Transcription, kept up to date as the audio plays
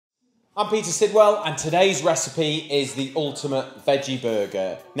I'm Peter Sidwell, and today's recipe is the ultimate veggie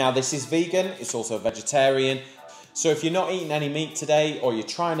burger. Now this is vegan, it's also vegetarian, so if you're not eating any meat today or you're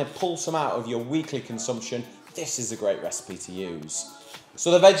trying to pull some out of your weekly consumption, this is a great recipe to use.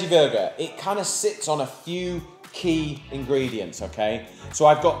 So the veggie burger, it kind of sits on a few key ingredients, okay? So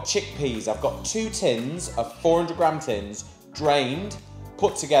I've got chickpeas, I've got 2 tins of 400 gram tins, drained,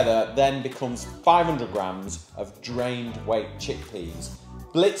 put together, then becomes 500 grams of drained weight chickpeas.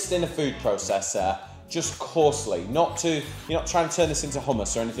 Blitzed in a food processor, just coarsely, you're not trying to turn this into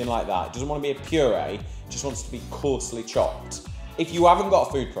hummus or anything like that. It doesn't want to be a puree, it just wants to be coarsely chopped. If you haven't got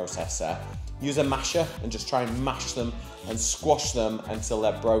a food processor, use a masher and just try and mash them and squash them until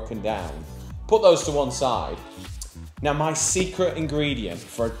they're broken down. Put those to one side. Now my secret ingredient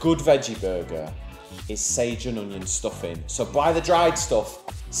for a good veggie burger is sage and onion stuffing. So buy the dried stuff,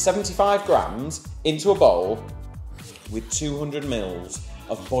 75 grams into a bowl with 200 mils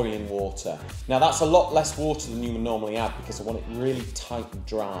of boiling water. Now that's a lot less water than you would normally add because I want it really tight and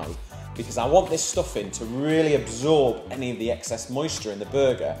dry, because I want this stuffing to really absorb any of the excess moisture in the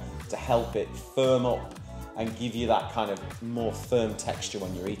burger to help it firm up and give you that kind of more firm texture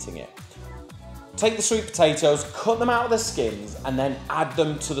when you're eating it. Take the sweet potatoes, cut them out of the skins, and then add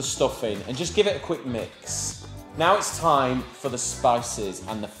them to the stuffing and just give it a quick mix. Now it's time for the spices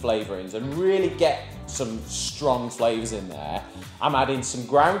and the flavourings and really get some strong flavours in there. I'm adding some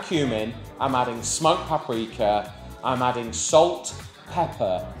ground cumin, I'm adding smoked paprika, I'm adding salt,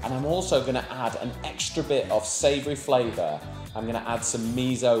 pepper, and I'm also going to add an extra bit of savoury flavour. I'm going to add some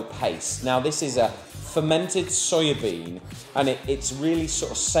miso paste. Now this is a fermented soya bean, and it's really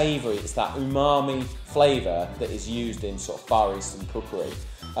sort of savoury. It's that umami flavour that is used in sort of Far Eastern cookery.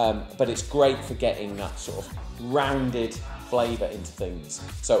 But it's great for getting that sort of rounded flavour into things.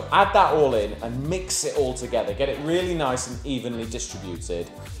 So add that all in and mix it all together. Get it really nice and evenly distributed,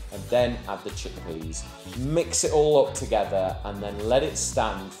 and then add the chickpeas. Mix it all up together and then let it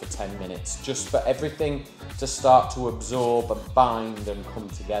stand for 10 minutes, just for everything to start to absorb and bind and come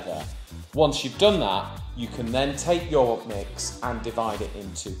together. Once you've done that, you can then take your mix and divide it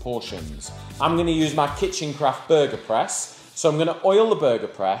into portions. I'm going to use my Kitchen Craft burger press. So I'm going to oil the burger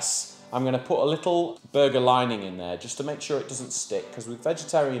press. I'm going to put a little burger lining in there just to make sure it doesn't stick, because with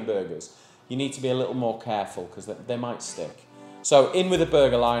vegetarian burgers, you need to be a little more careful because they might stick. So in with a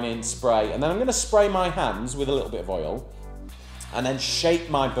burger lining, spray, and then I'm going to spray my hands with a little bit of oil and then shape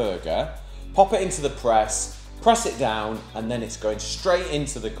my burger, pop it into the press, press it down, and then it's going straight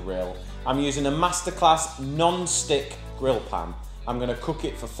into the grill. I'm using a MasterClass non-stick grill pan. I'm going to cook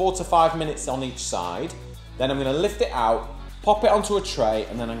it for 4 to 5 minutes on each side. Then I'm going to lift it out, pop it onto a tray,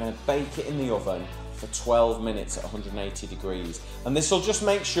 and then I'm going to bake it in the oven for 12 minutes at 180 degrees. And this will just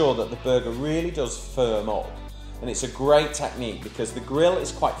make sure that the burger really does firm up. And it's a great technique because the grill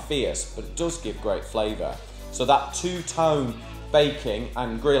is quite fierce, but it does give great flavour. So that two-tone baking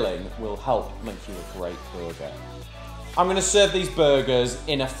and grilling will help make you a great burger. I'm going to serve these burgers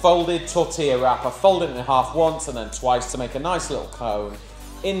in a folded tortilla wrapper. Fold it in half once and then twice to make a nice little cone.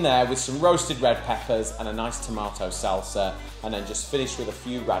 In there with some roasted red peppers and a nice tomato salsa, and then just finish with a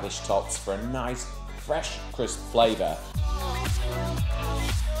few radish tops for a nice, fresh, crisp flavour.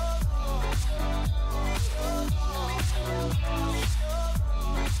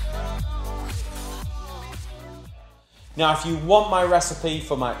 Now, if you want my recipe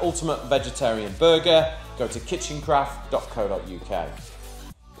for my ultimate vegetarian burger, go to kitchencraft.co.uk.